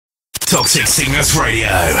Toxic Sickness Radio.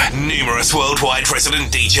 Numerous worldwide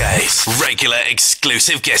resident DJs. Regular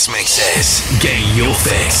exclusive guest mixes. Get your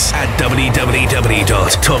fix at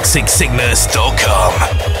www.toxicsickness.com.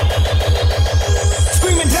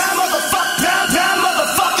 Screaming down, motherfucker, down, down,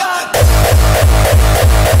 motherfucker.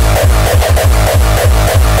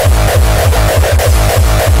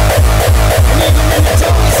 And even in the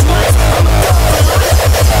darkest nights, I'm a thug for life.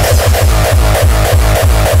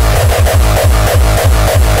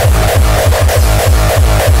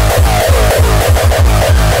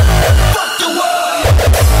 Fuck the world.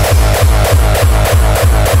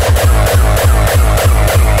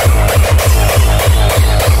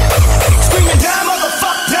 Screaming down,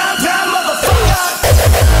 motherfucker, down, down, motherfucker.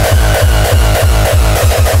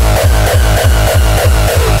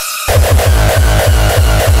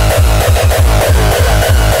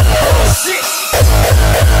 Oh shit.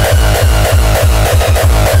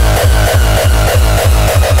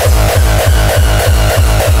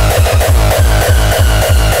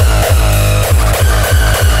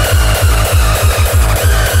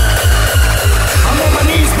 I'm on my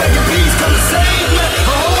knees begging, please come save me.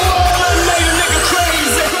 The whole world made a nigga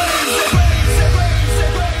crazy.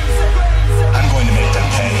 I'm going to make them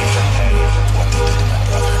pay for what they did to my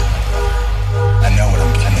brother. I know what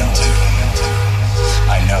I'm getting into.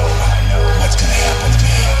 I know what's going to happen to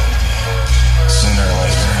me. Sooner or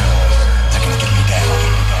later, they're going to get me down.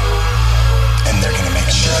 And they're going to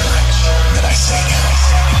make sure that I stay down.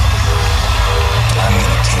 I'm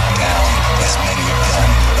going to take down as many of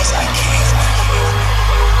them as I can.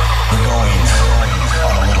 We're going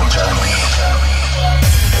on a little journey.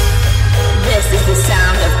 This is the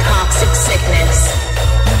sound of toxic sickness.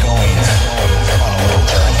 We're going on a little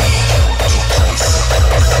journey to a place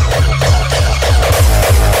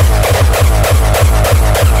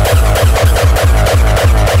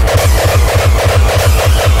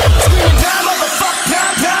Screaming down, motherfucker,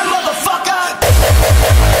 down, down, motherfucker.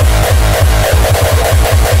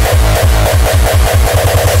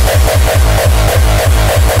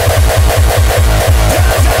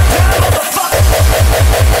 Down, down, down, motherfucker.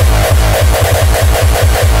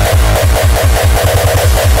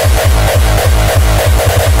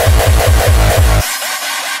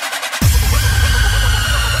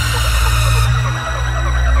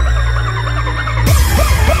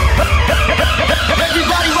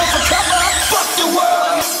 Everybody run for cover. Fuck the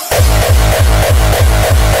world.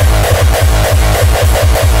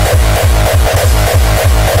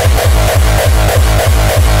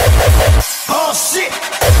 Oh shit.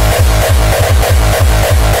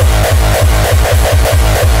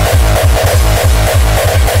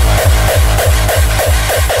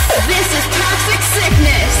 This is toxic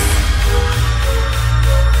sickness.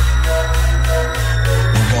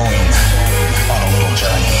 We're going on a little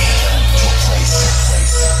journey to a place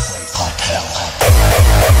called hell.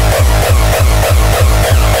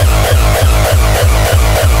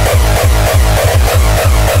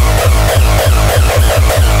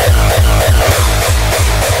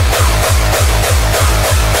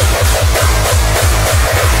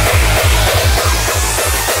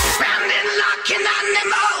 Round and locking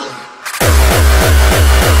animal.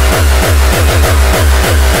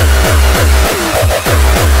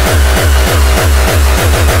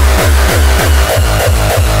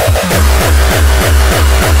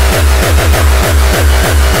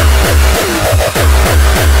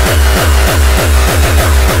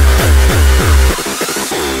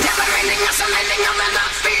 Never-ending, oscillating, I will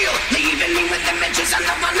not feel. Leaving me with images I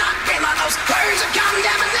know will not feel. All those words of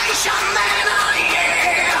condemnation, man, oh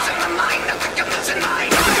yeah. Losing my mind, I think I'm losing mine.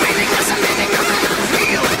 Never-ending, oscillating, I will not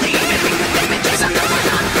feel. Leaving me with images I know will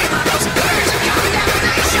not feel. All those words of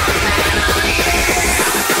condemnation, man, oh yeah.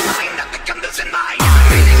 Losing my mind, I think I'm losing mine.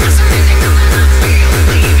 Never-ending, oscillating, I will not feel.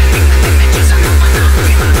 Leaving me with images I know will not feel. All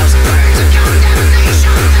those words of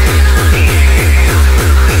condemnation, man, oh yeah. Losing my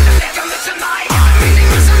mind, I think I'm losing mine. Never-ending, oscillating, I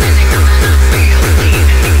will not feel.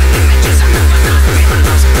 Leaving me with images I know will not feel.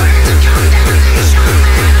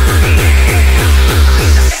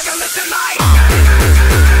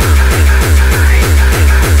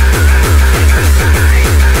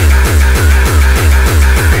 those words of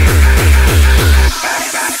condemnation, man,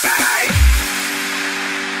 oh yeah. I think I'm losing mine.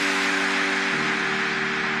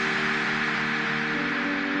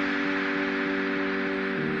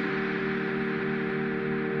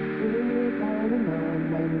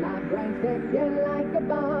 Like a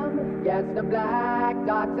bomb, yes, the black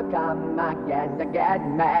dots have come again to get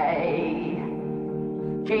me.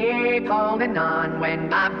 Keep holding on when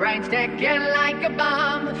my brain's ticking like a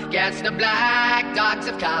bomb. Yes, the black dots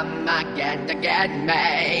have come again to get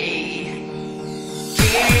me.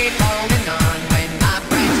 Keep holding on when my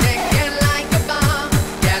brain's ticking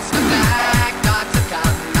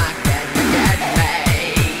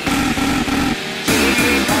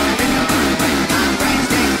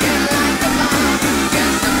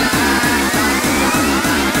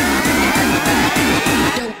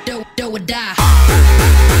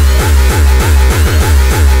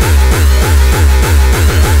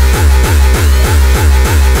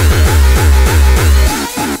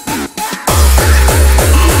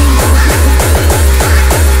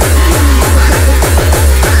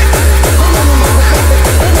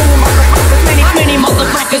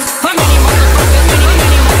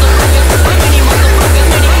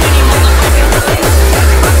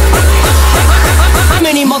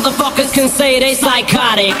say they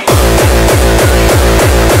psychotic.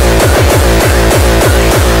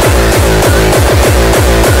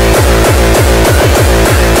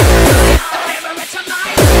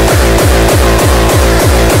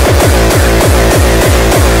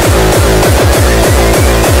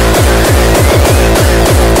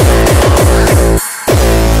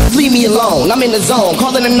 Leave me alone, I'm in the zone,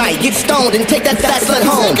 call it a night, get stoned and take that fat slut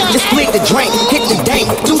home. Just quit the drink, hit the dank,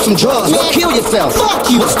 do some drugs, go kill yourself. Fuck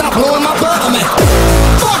you, stop blowing my butt.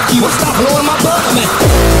 Fuck you, stop blowing my butt.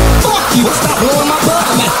 Fuck you, stop blowing my butt.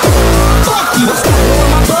 Fuck you, stop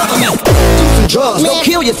blowing my butt. Do some drugs, go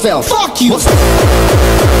kill yourself. Fuck you.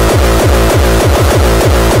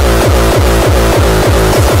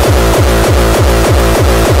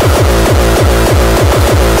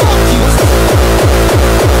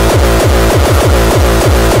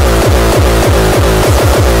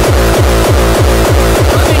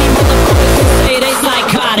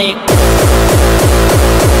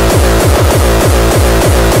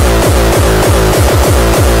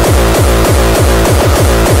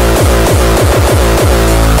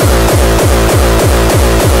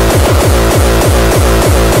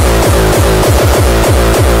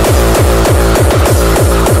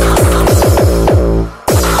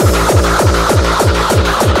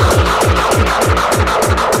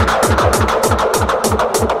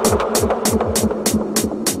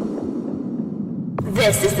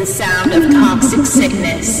 This is the sound of toxic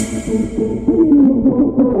sickness.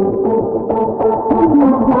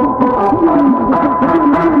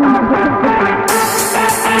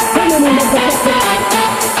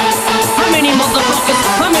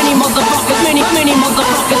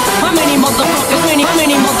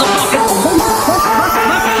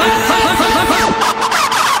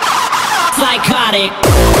 Psychotic.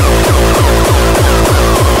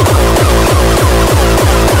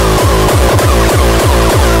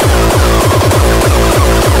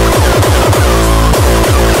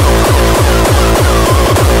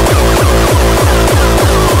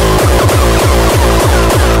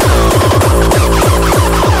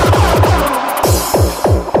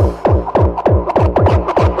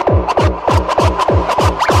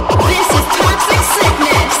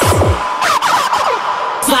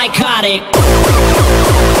 Psychotic.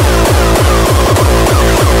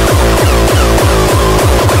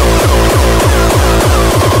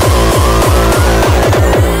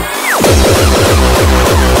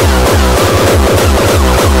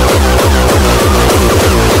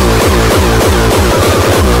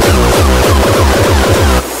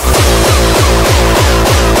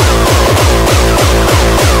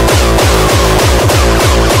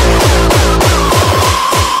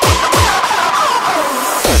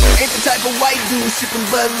 Sipping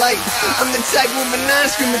Bud Light. I'm the type woman, I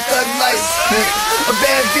screaming thug life. A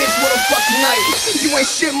bad bitch, what a fucking night. You ain't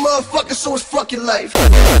shit, motherfucker, so it's fucking life.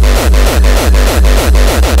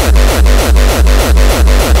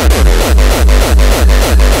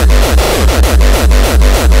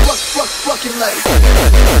 Fucking life.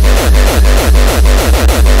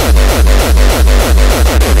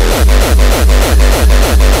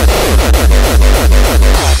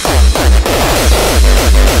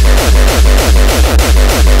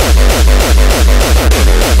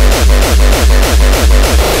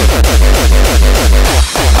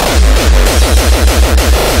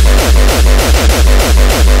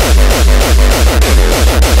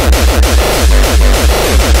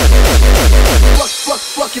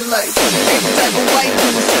 Fucking life. Ain't the type of white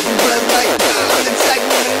dude sipping Bud Light. I'm the type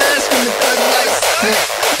woman, I screaming thug life.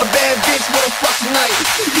 A bad bitch, what a fucking night.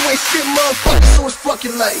 You ain't shit, motherfucker, so it's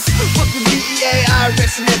fucking life. Fuck the DEA,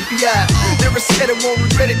 IRS, and FBI. Never said I won't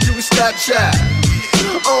regret it till we start trying.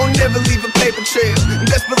 I'll never leave a paper trail. And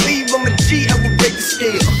best believe I'm a G, I will break the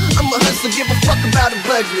scale. I'm a hustler, give a fuck about a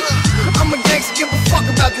budget. I'm a gangster, give a fuck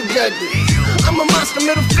about the judges. I'm a monster,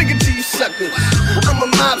 middle figure to you suckers. I'm a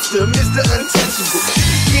mobster, Mr. Untouchable.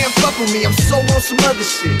 Can't fuck with me, I'm so on some other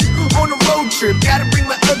shit. On a road trip, gotta bring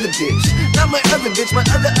my other bitch. Not my other bitch, my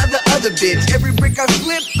other bitch. Every brick I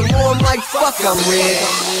flip, the more I'm like, fuck, I'm red.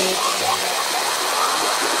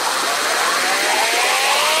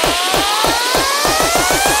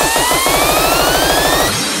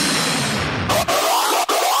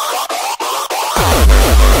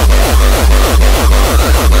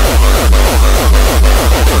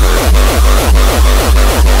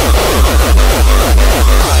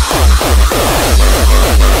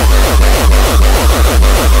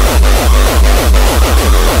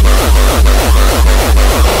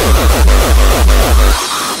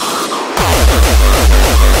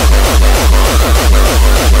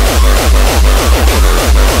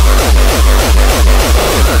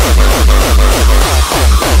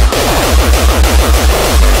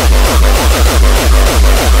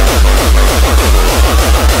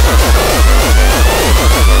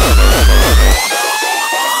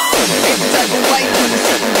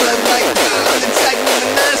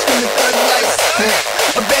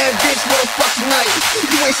 night.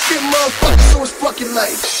 You ain't shit, motherfucker, so it's fucking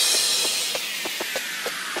life.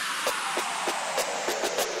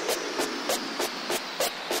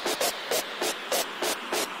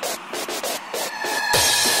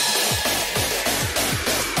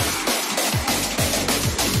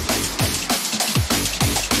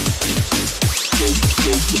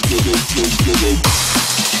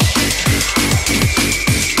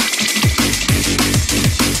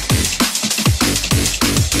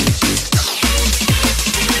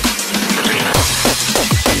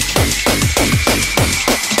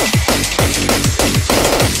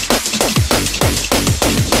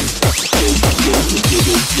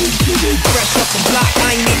 Fresh off the block,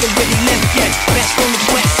 I ain't even really left yet. Best on the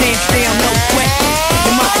wet sand, Sam, no question.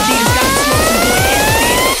 And my Adidas got the smoke, some boy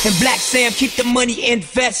empty. And Black Sam, keep the money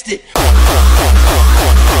invested.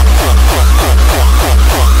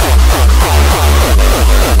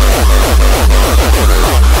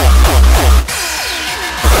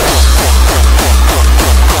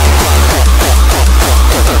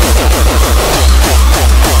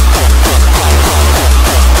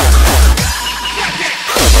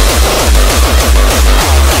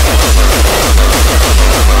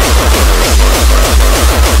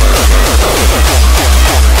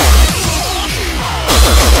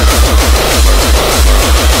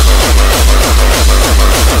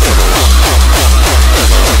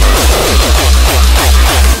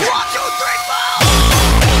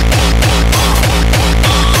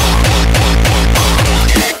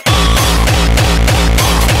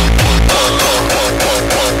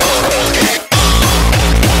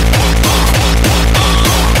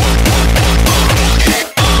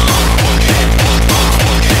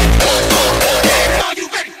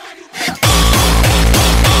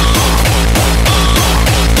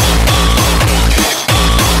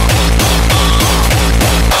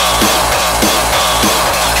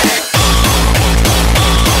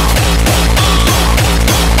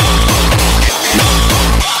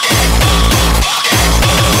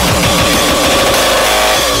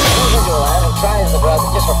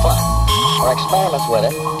 Experiments with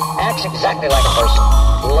it, acts exactly like a person.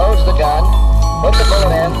 Loads the gun, puts the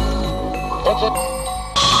bullet in, puts it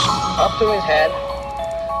up to his head,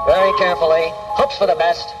 very carefully, hopes for the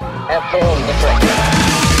best, and pulls the trigger.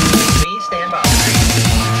 Please stand by.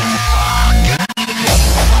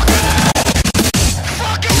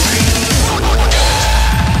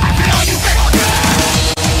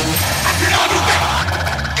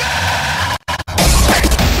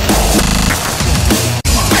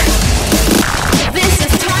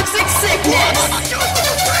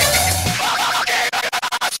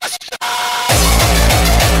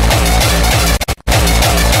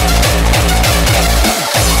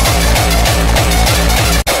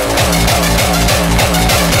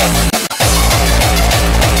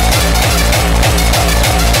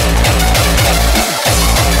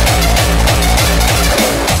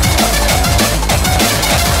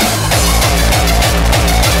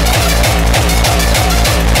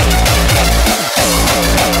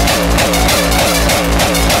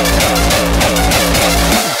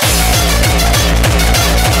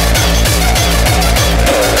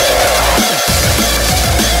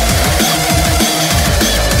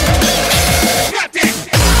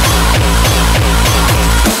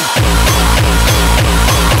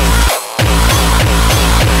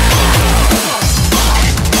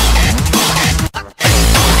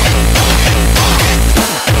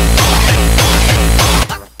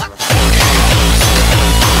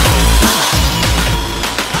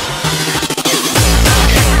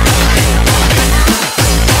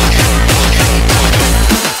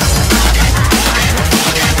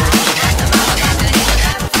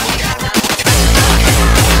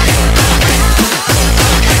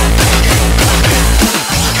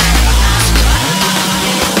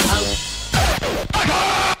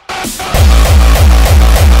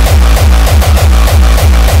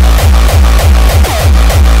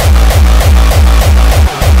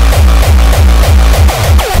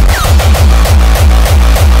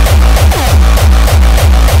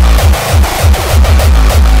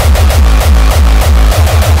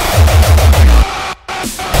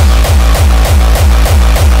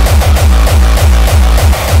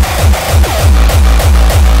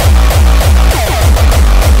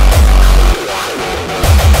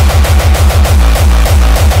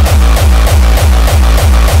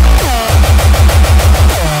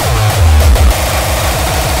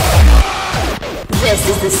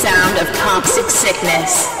 toxic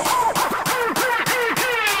sickness.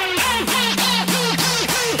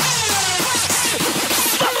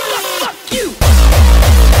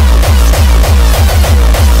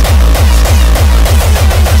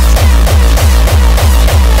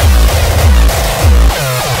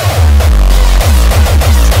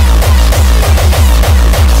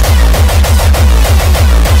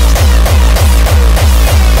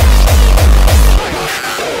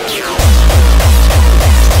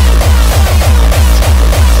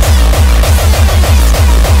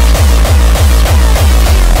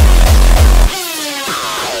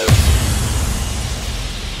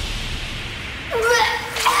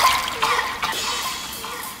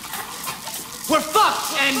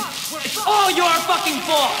 It's all your fucking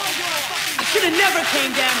fault. I should have never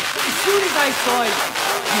came down. As soon as I saw you,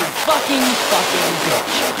 you fucking bitch.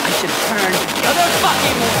 I should have turned the other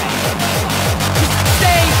fucking way. Just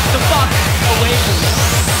stay the fuck away from me.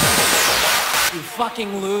 You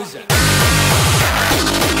fucking loser.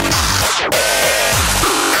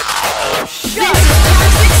 Shut up.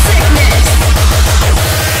 Toxic sickness.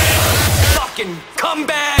 Fucking come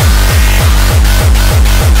back.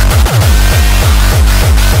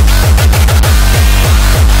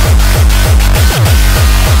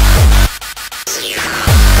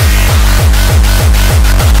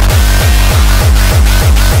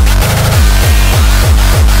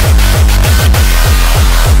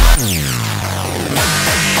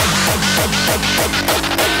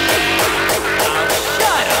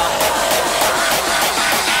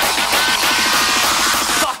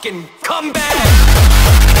 Come back!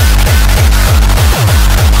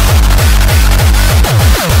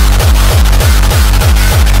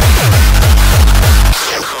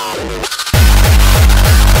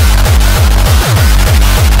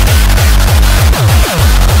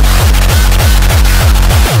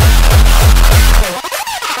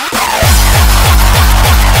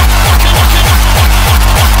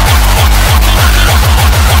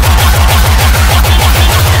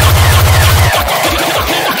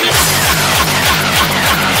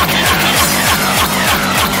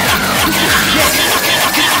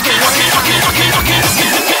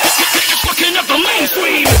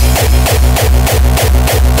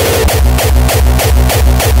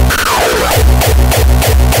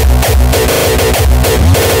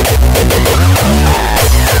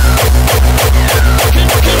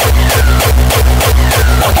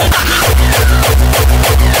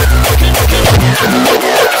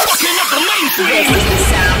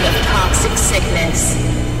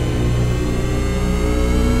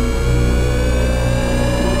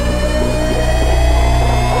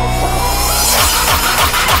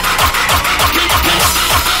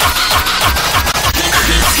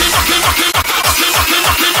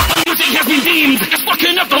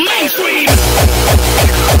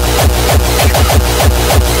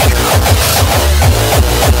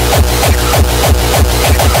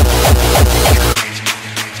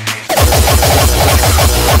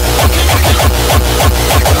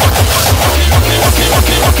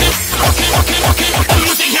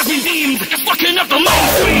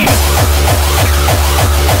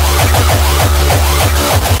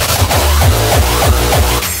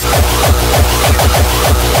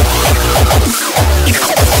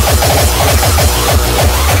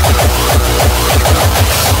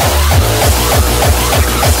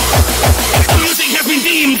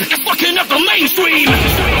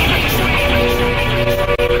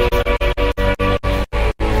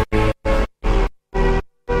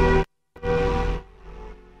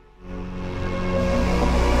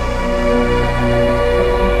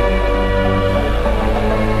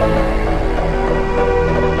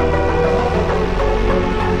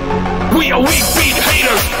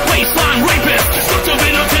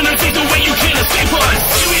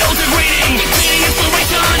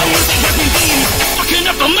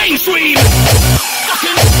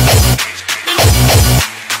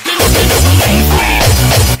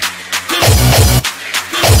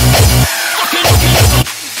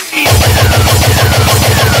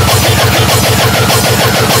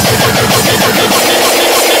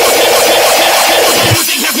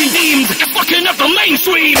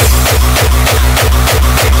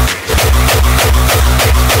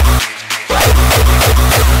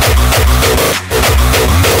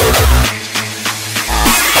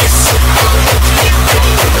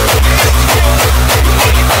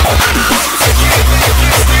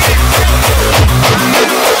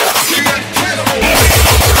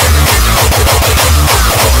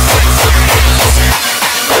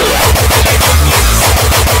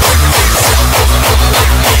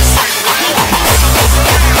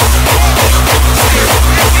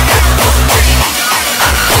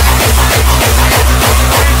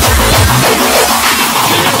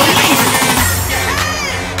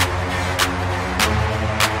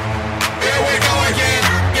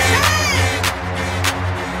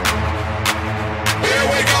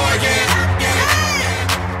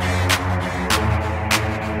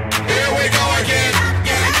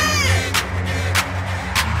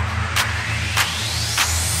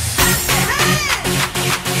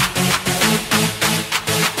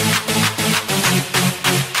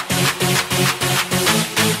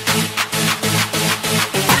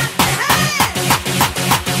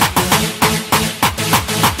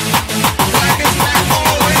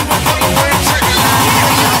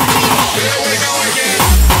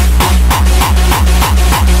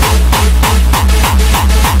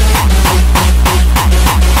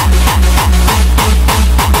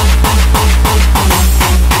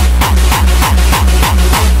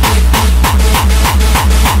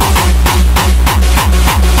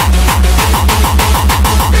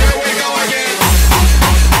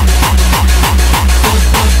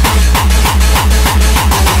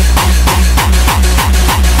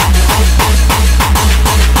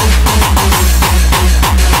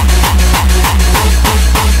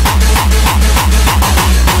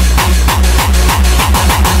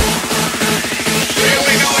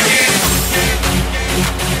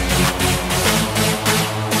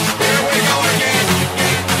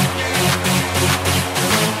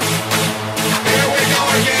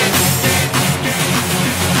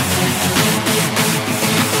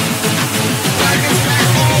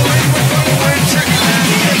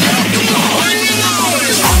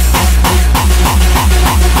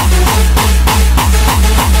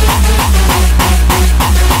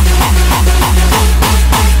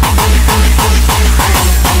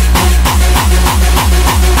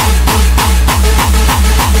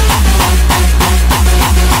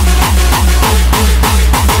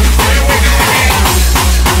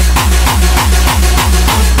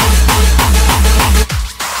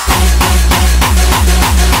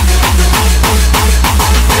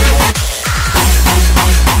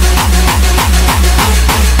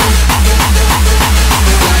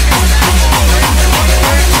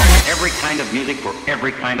 for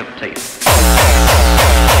every kind of taste.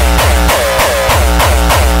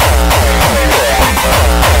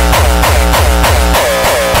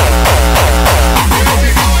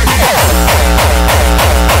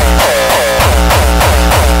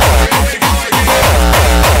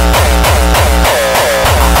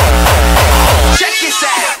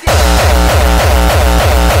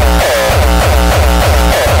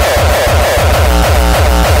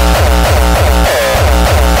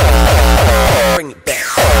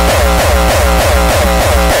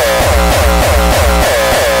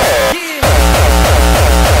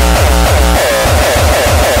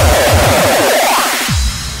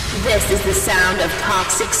 This is the sound of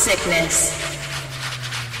toxic sickness.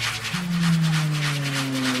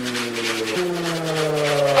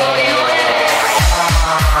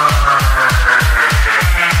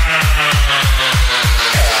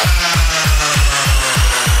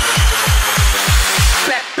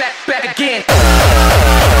 Back again.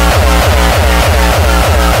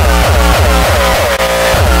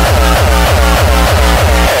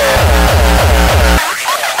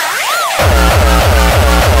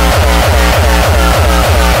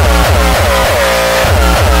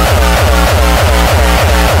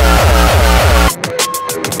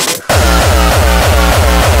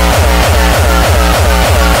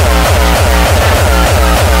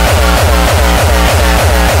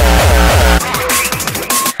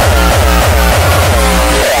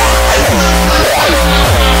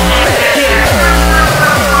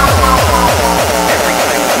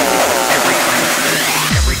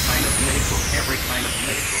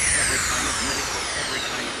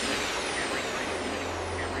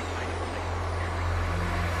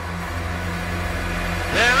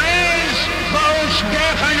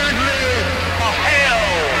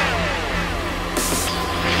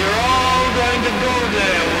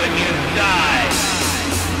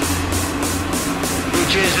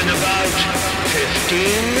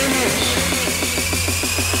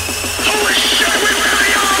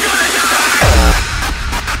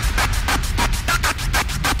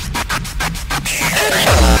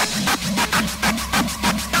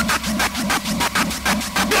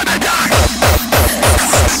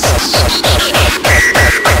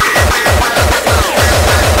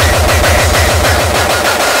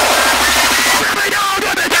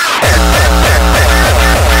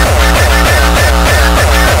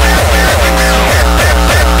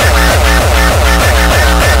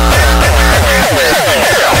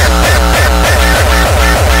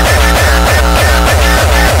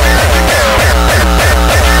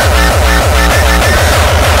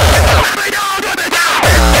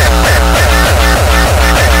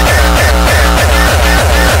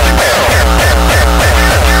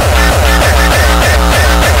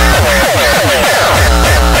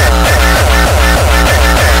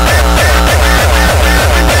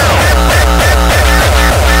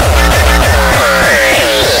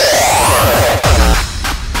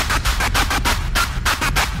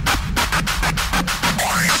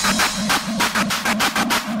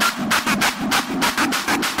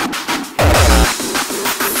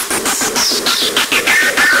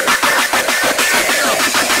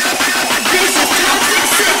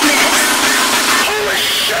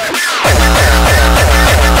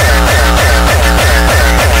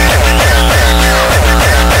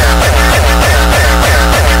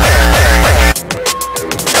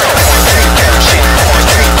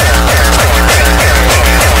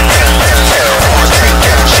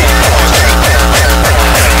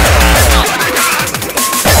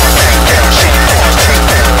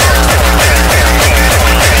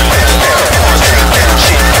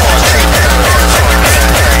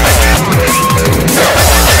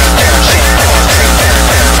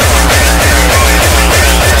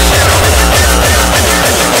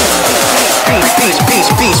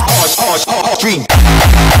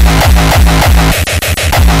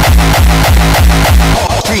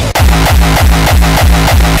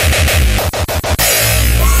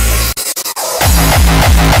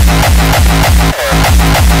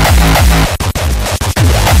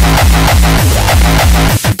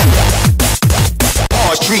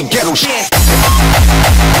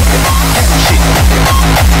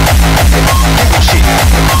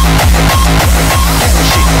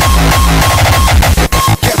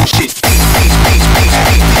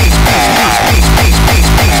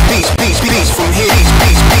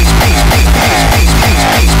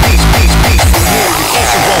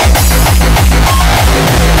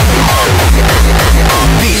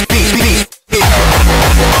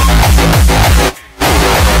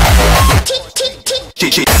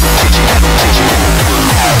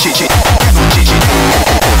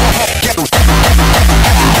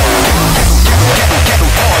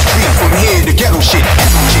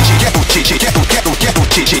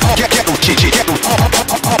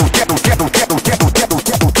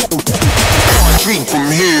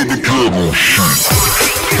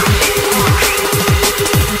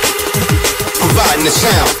 Providing the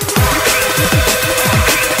sound.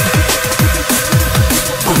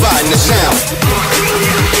 Providing the sound.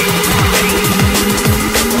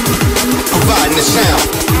 Providing the sound.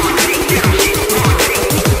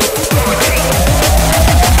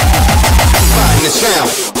 Providing the sound.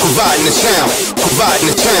 Providing the sound. Providing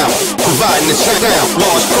the sound. Providing the sound.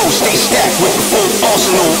 Large pro stay stacked with the full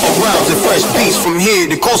arsenal of rounds and fresh beats from here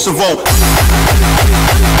to Kosovo.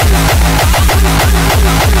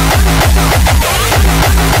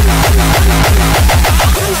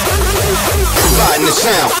 Providing the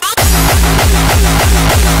sound.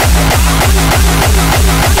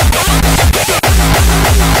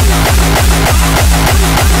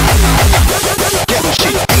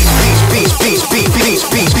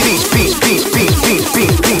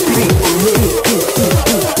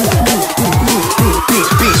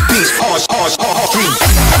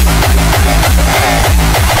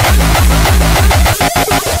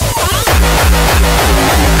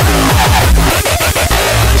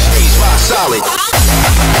 Solid.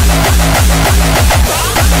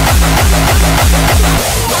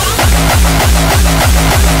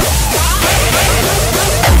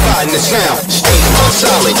 Providing the sound. Stays on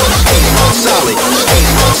solid. Stays on solid.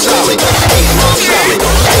 Stays on solid. Stays on solid.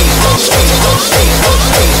 Stays on. Stays on. Stays on.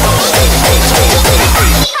 Stays on. Stays on. Stays on.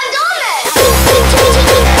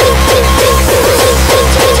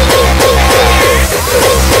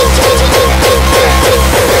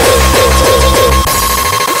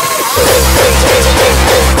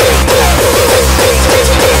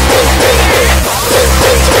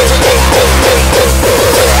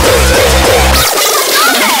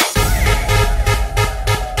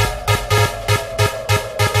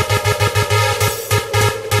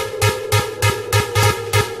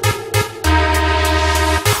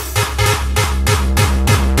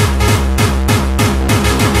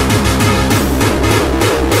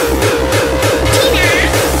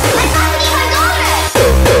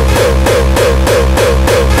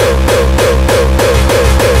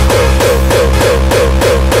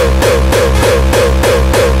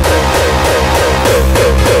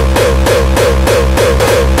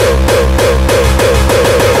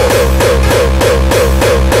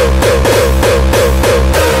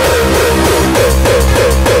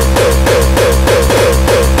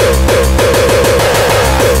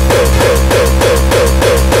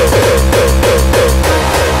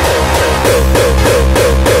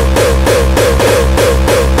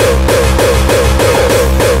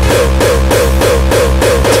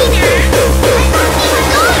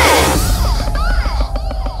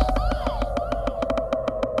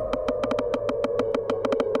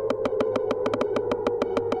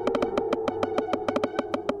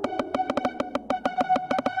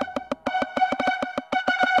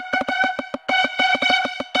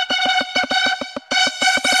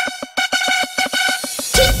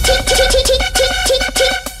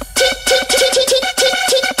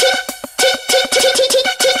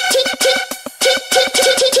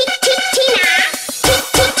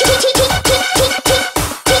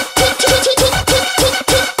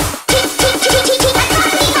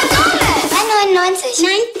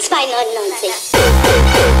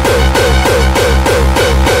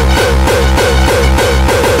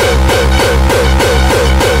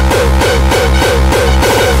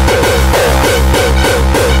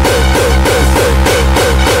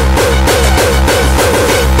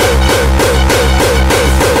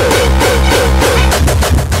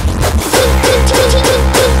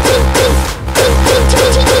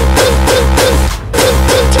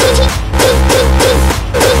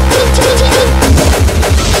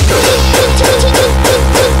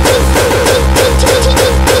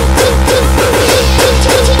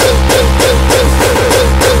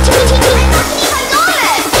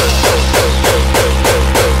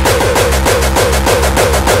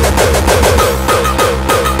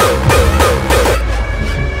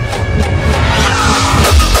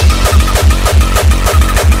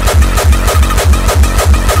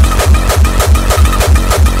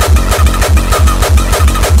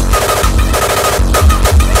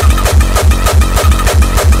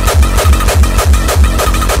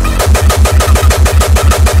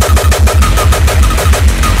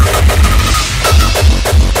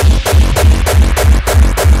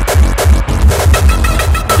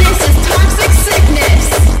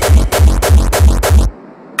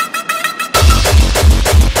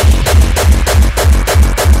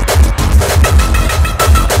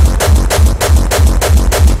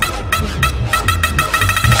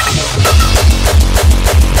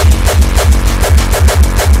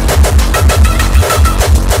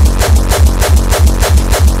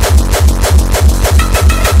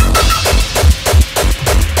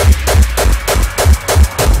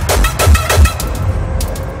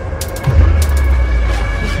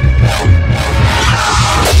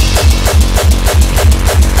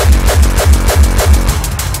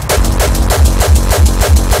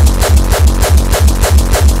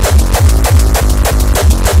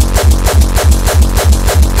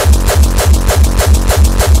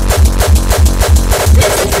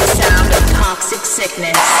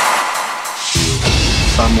 sickness.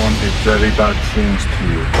 Someone did very bad things to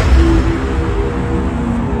you.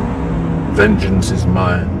 Vengeance is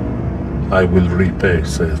mine. I will repay,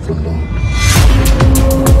 saith the Lord.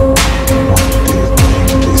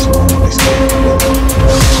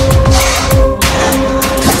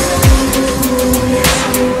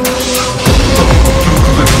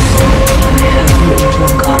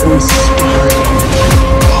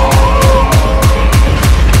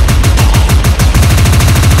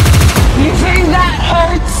 You think that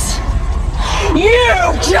hurts?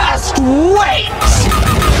 You just wait!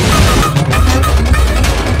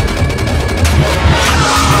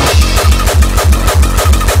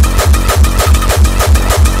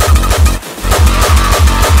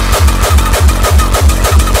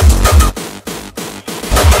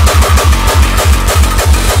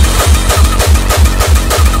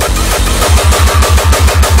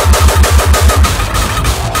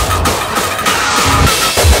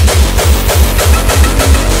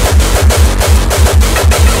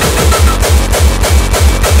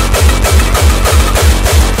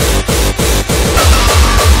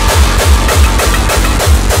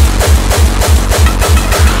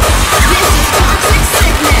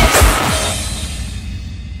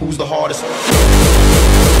 Who's the hardest?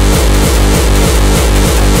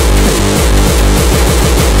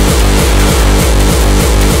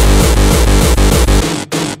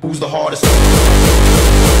 Who's the hardest?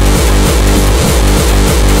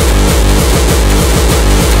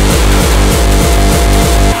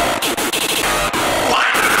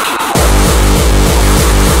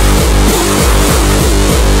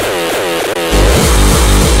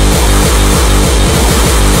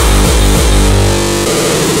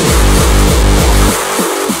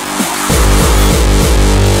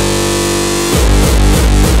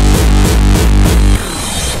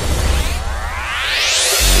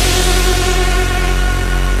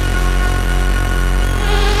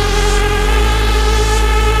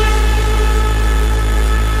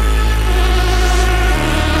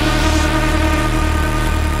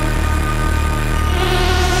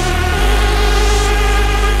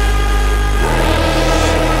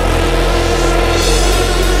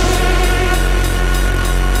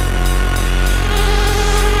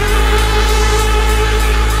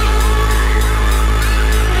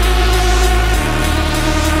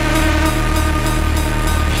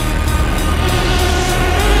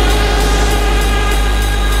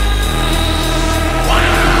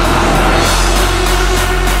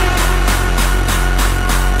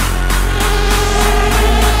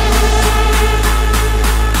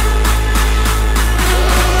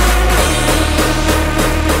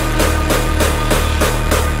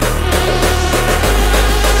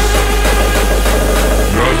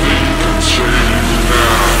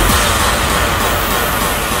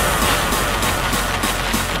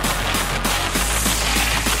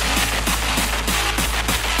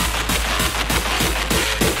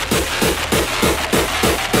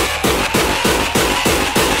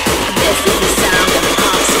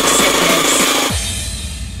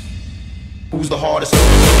 Who's the hardest?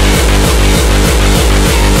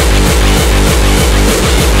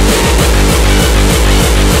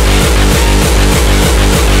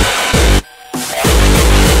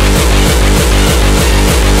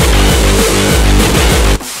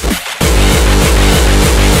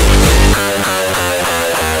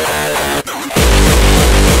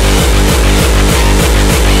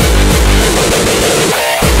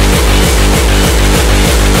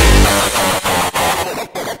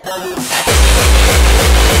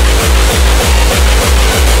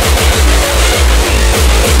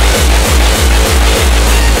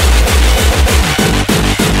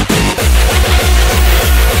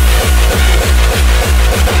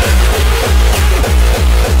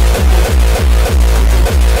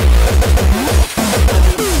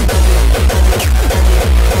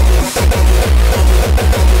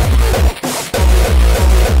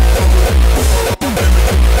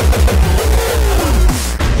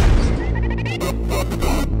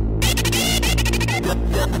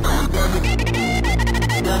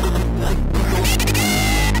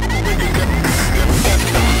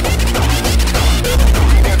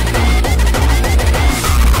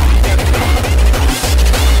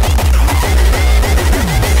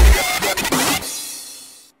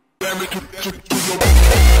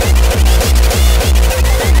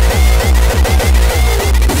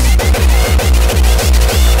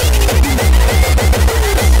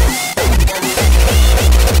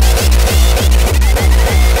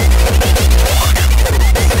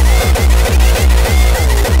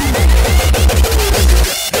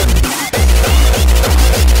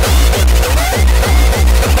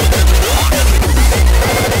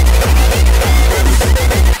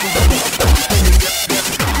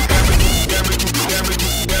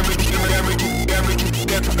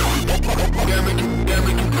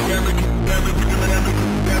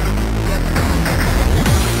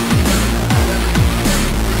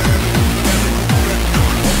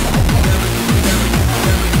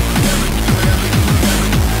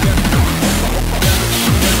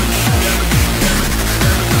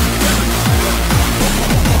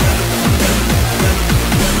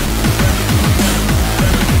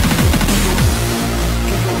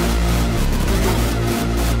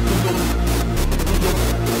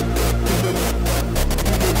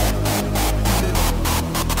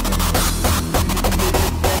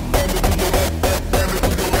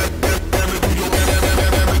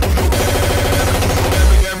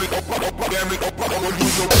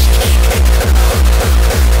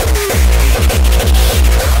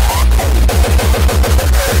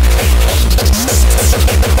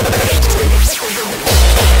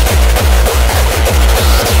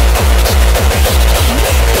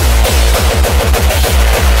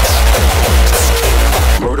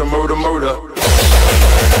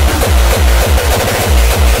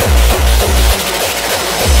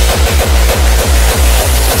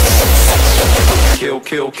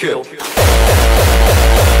 kill, kill.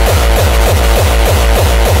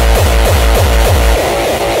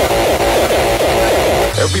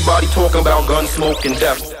 Everybody talking about gun smoke and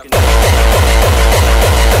death.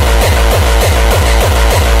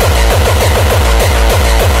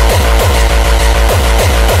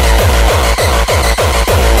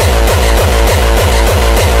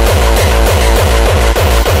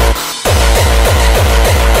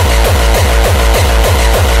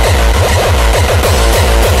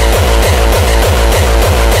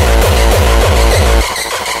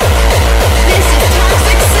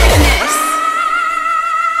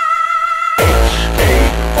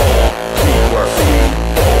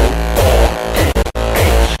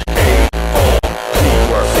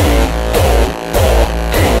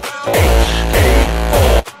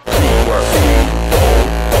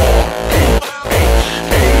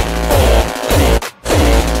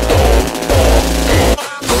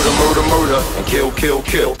 Kill,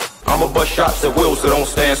 kill. I'ma bust shots at will, so don't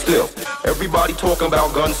stand still. Everybody talking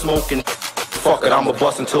about gun smoking. Fuck it, I'ma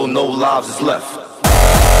bust until no lives is left. Go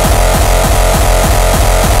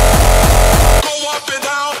up and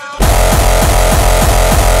down.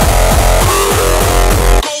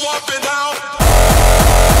 Go up and down.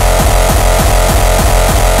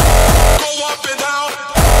 Go up and down.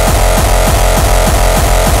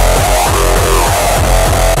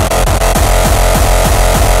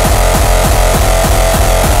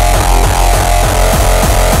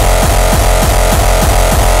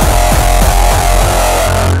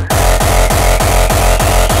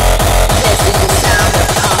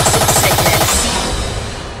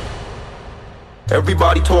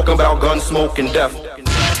 Everybody talking about gun smoke and death. Fuck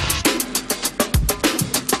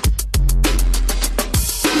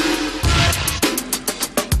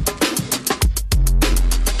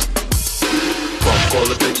all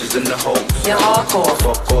the bitches in the hoes. You're hardcore.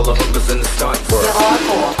 Fuck all the hookers in the stunts. You're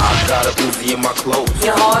hardcore. I got a Uzi in my clothes.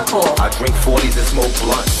 You're hardcore. I drink 40s and smoke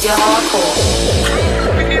blunts. You're hardcore.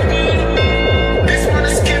 This one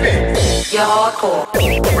is giving. You're hardcore.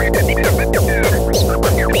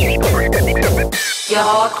 You're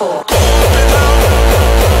hardcore.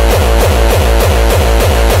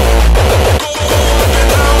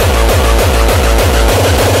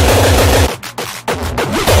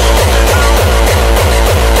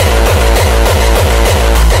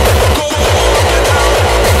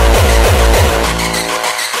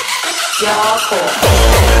 You're hardcore.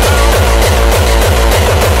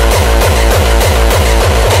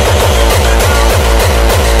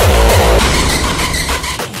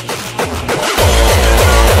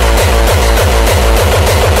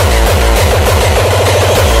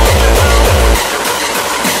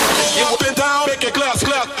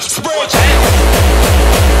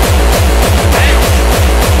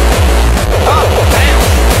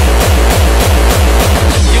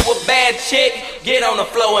 Chick, get on the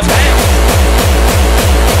floor and bounce.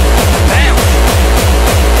 Bounce.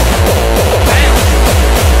 Bounce.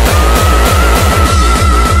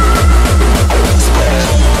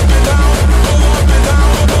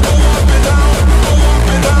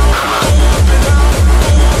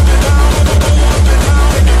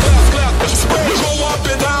 Go up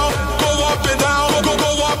and down, go up and down, go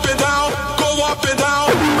up and down, go up and down.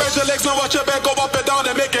 Raise your legs and watch your back, go up and down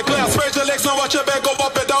and make it clear. Raise your legs and watch your back, go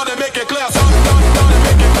up and down and make it clear.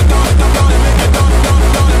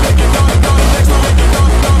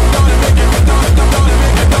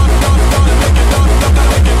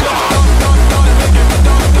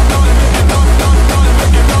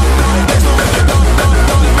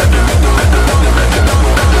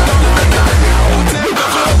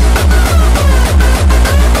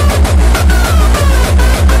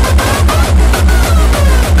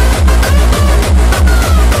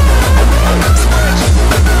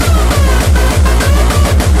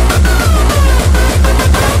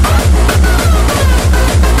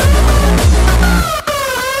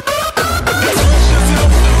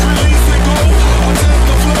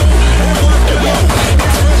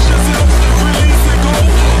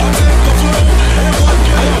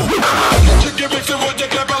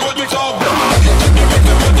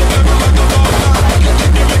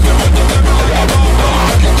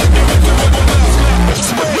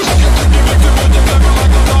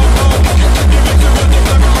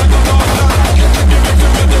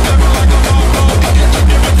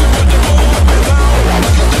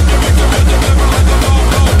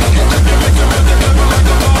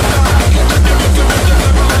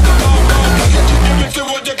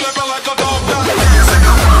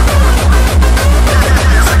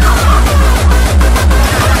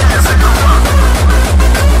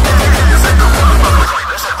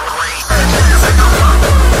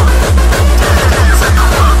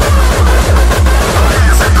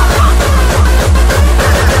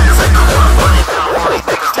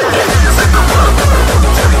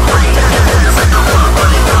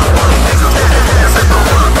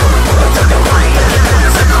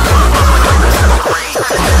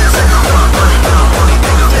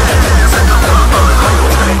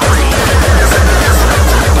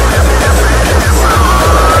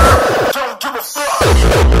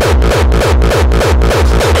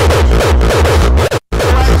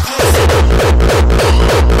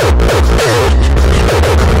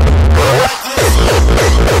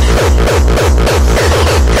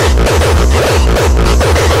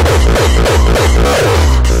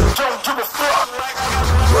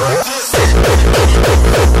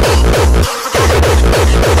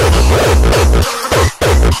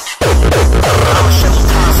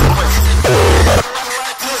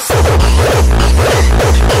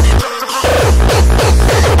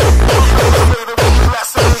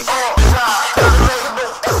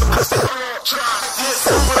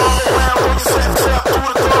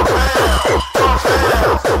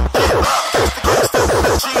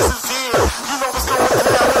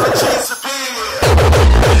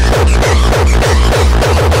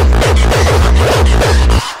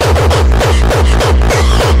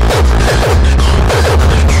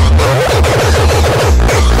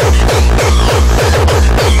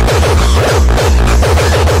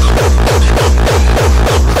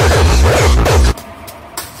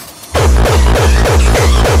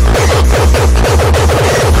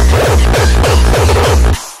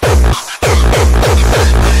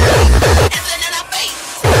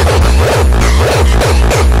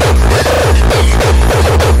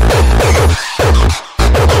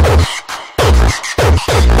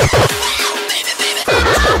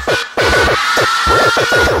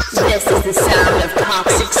 This is the sound of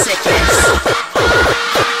toxic sickness.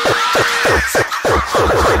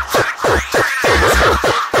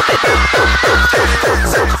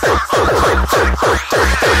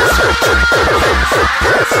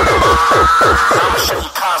 I'll show you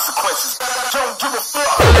consequences. Don't give a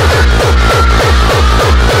fuck.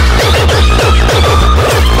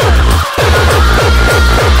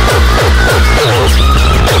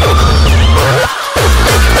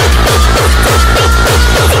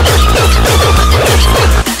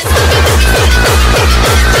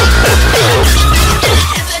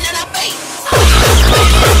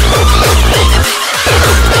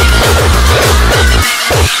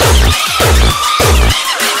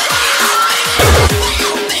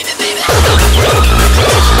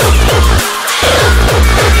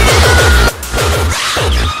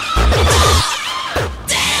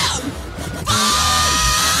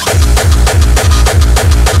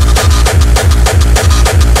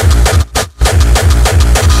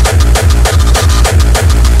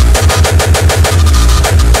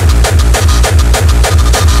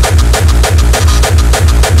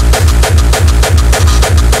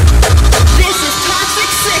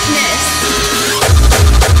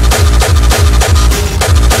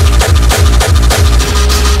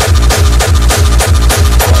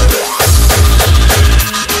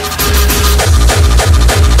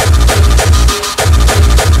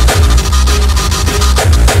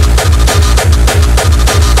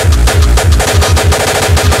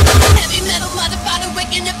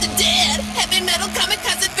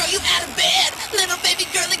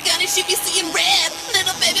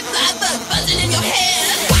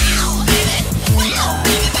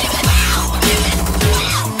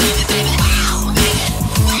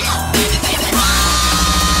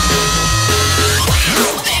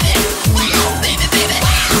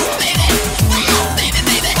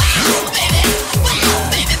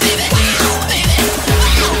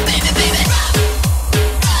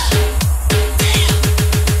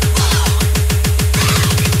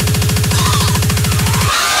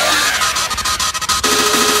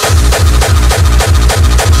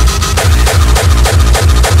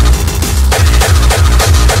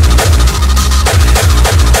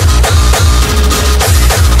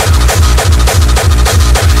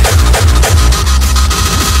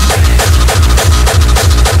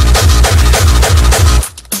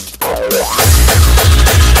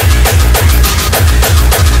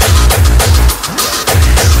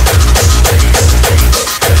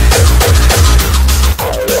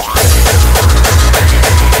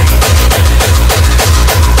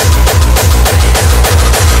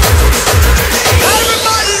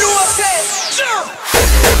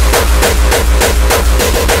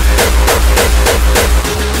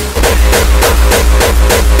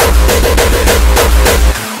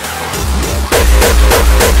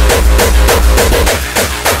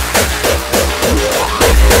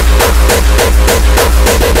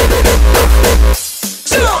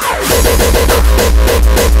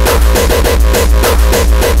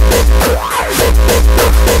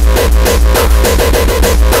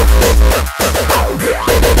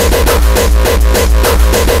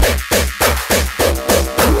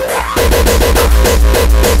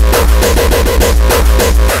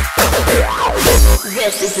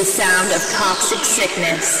 This is the sound of toxic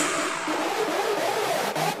sickness.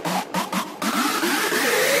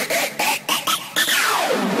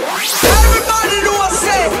 Everybody know I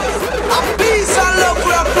say, a peace and love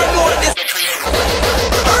we are promote this.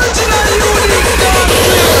 Original unique dance.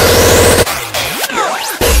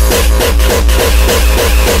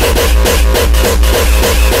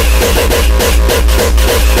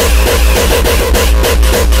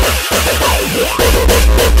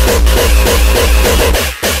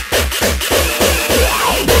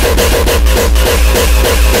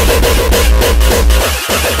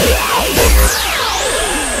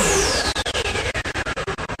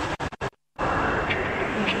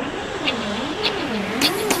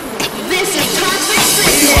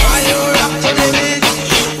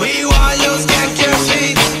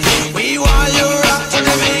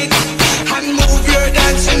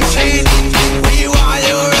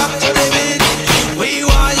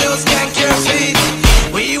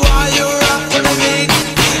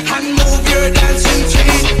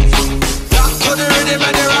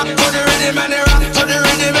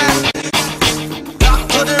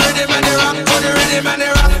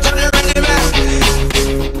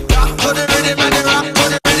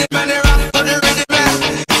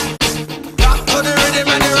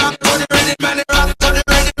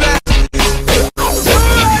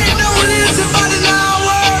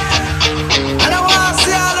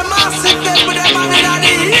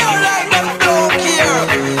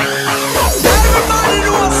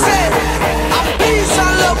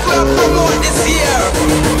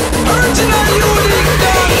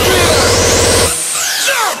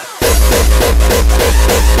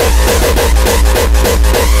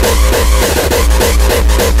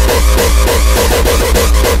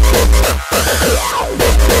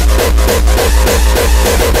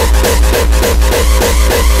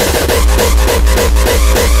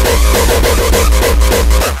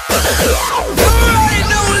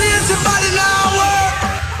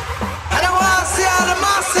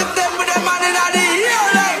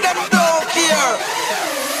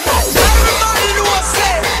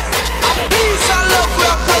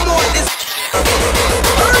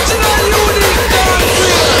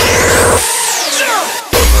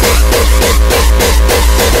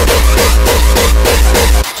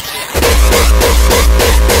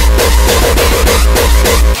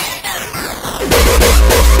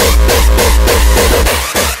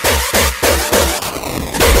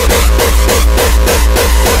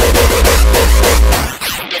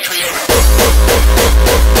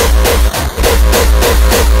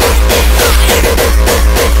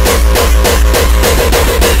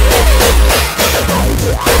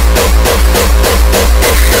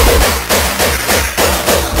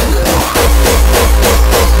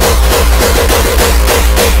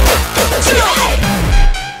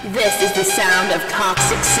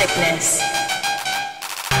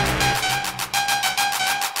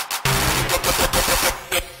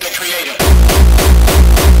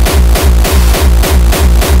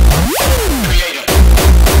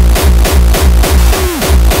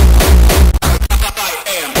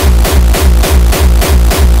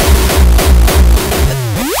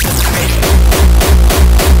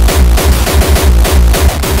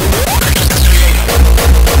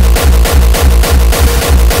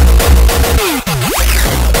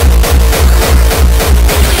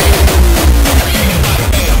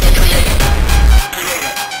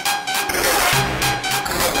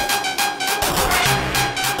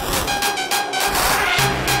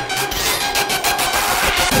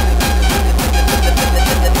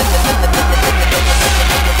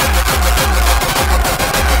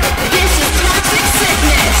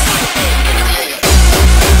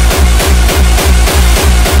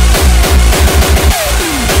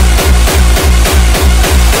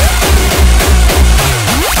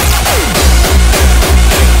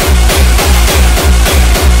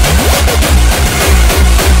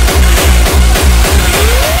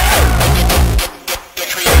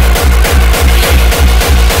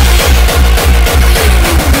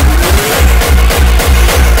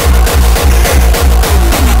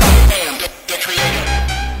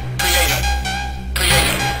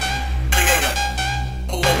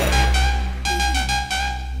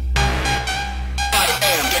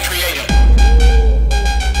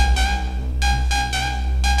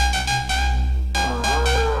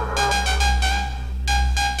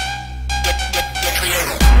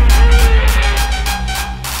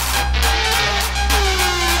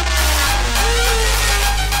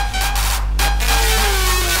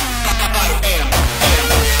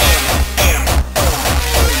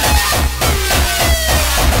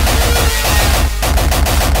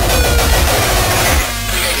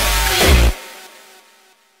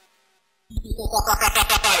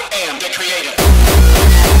 the creator.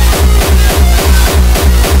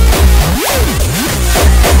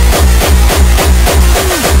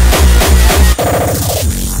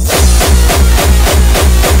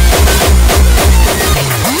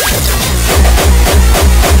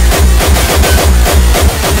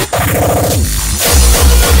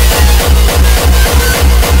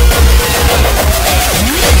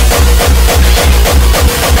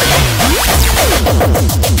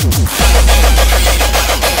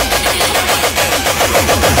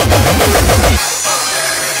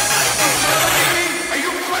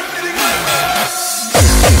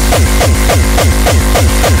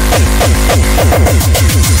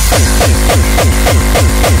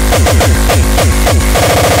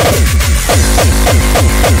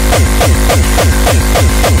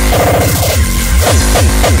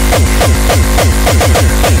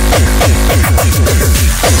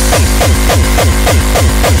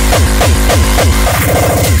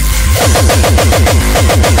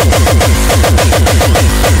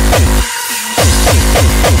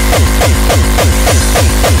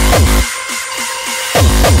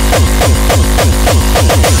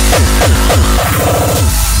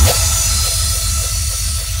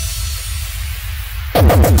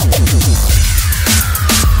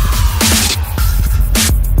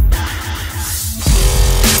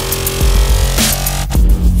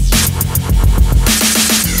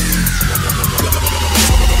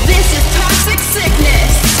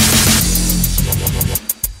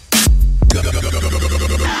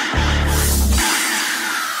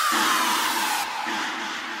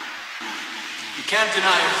 Can't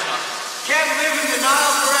deny yourself. Can't live in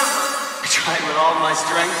denial forever. I tried with all my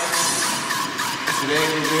strength. Today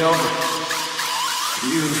will be over. For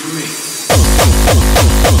you and for me.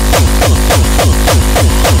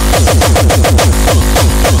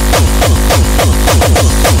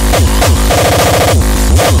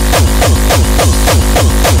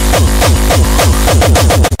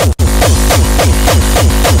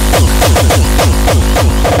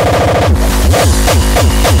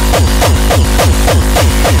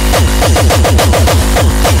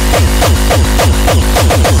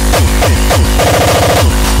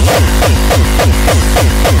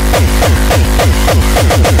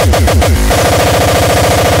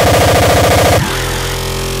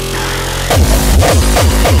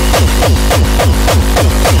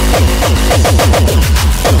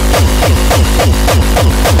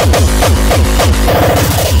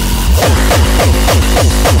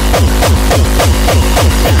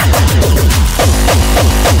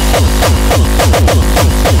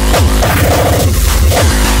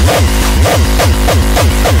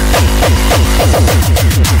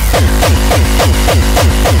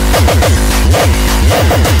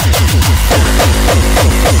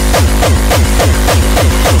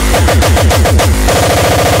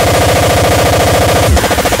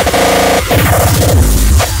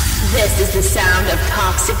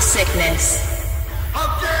 Sickness.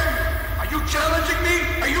 Again? Are you challenging me?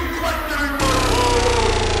 Are you questioning me?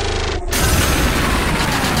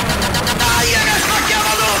 Dai, che spacchiamo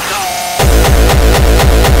tutto!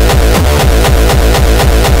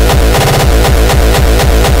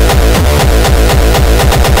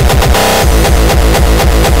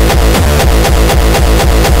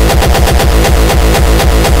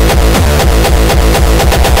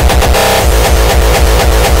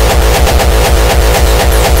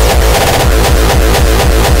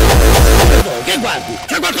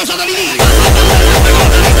 C'è qualcosa da lì!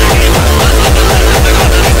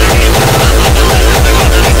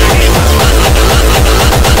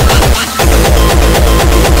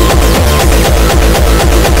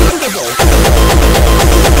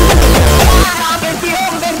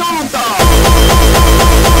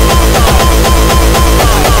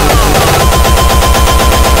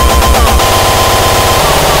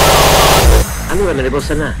 Allora me ne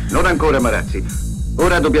posso andare? Non ancora, Marazzi.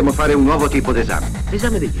 Ora dobbiamo fare un nuovo tipo d'esame.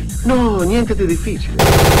 Esame di chi? No, niente di difficile.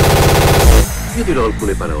 Io dirò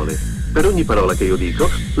alcune parole. Per ogni parola che io dico,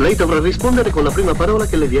 lei dovrà rispondere con la prima parola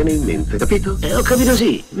che le viene in mente, capito? Ho capito,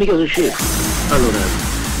 sì, mica sono scemo. Allora,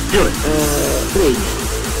 fiore. Fregno.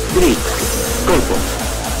 Dritto. Colpo.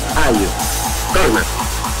 Aglio. Corna.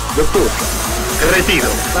 Dottore. Cretino.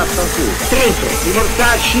 Vaffanculo. Trento, i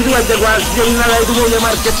mortacci tu e de quasi in una tu voglia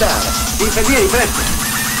marchettare. Infermieri, presto.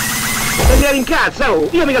 Infermieri in cazzo, oh!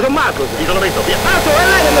 Io mica sono Marco! Ti sono messo, via! Marco, è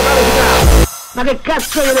lei che mi fa recitare! Ma che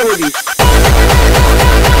cazzo io devo dire?